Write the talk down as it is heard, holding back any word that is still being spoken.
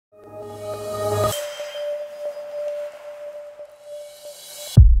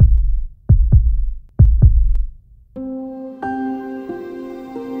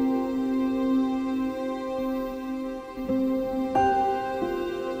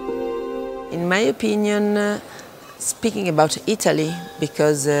In my opinion, speaking about Italy,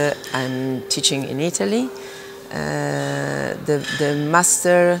 because I'm teaching in Italy, the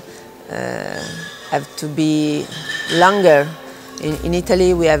master have to be longer. In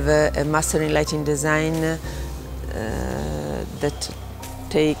Italy we have a master in lighting design that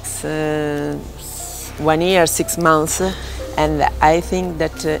takes 1 year, 6 months, and I think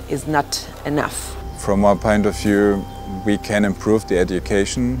that is not enough. From our point of view, we can improve the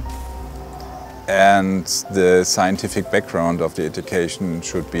education, and the scientific background of the education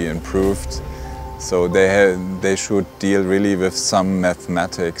should be improved. So they should deal really with some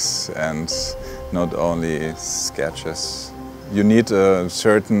mathematics and not only sketches. You need a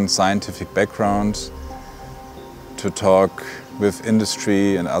certain scientific background to talk with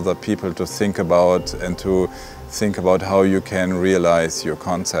industry and other people to think about how you can realize your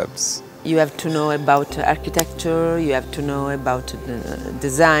concepts. You have to know about architecture, you have to know about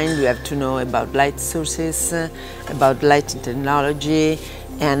design, you have to know about light sources, about lighting technology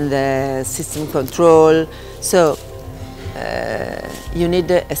and system control. So you need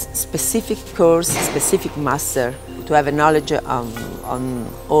a specific course, specific master to have a knowledge on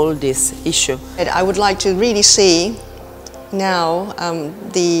all this issue. I would like to really see now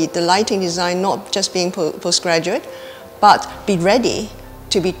the lighting design not just being postgraduate, but be ready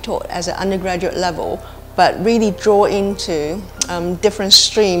to be taught as an undergraduate level, but really draw into different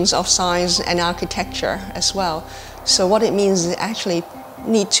streams of science and architecture as well. So what it means is actually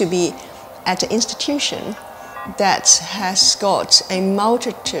need to be at an institution that has got a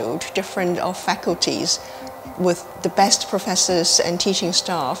multitude different of faculties with the best professors and teaching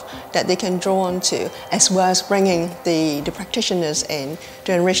staff that they can draw on to, as well as bringing the practitioners in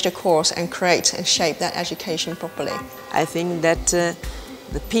to enrich the course and create and shape that education properly. I think that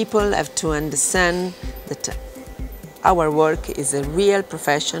the people have to understand that our work is a real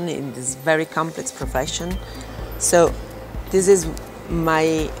profession in this very complex profession. So this is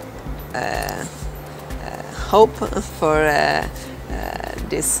my hope for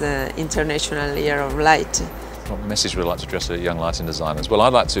this International Year of Light. What message would I like to address to young lighting designers? Well,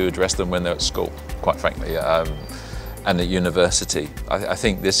 I'd like to address them when they're at school, quite frankly, and at university. I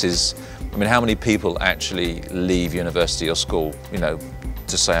think this is, I mean, how many people actually leave university or school, you know,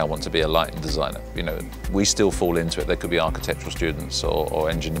 to say I want to be a lighting designer? You know, we still fall into it. There could be architectural students or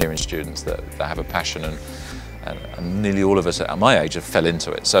engineering students that have a passion, and nearly all of us at my age have fell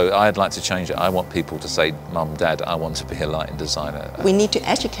into it. So I'd like to change it. I want people to say, Mum, Dad, I want to be a lighting designer. We need to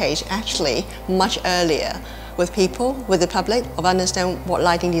educate actually much earlier with people, with the public, of understand what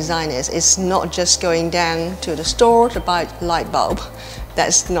lighting design is. It's not just going down to the store to buy a light bulb.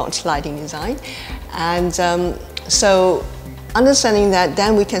 That's not lighting design. And so understanding that,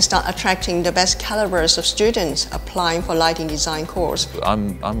 then we can start attracting the best calibers of students applying for lighting design course.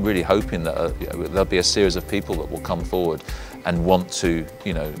 I'm really hoping that there'll be a series of people that will come forward and want to,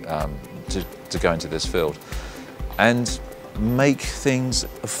 you know, to go into this field and make things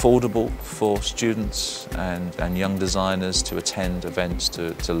affordable for students and young designers to attend events,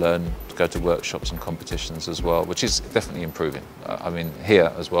 to learn, to go to workshops and competitions as well, which is definitely improving. I mean,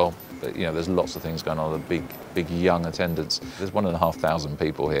 here as well, but, you know, there's lots of things going on, a big young attendance. There's 1,500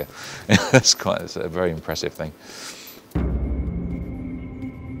 people here. It's a very impressive thing.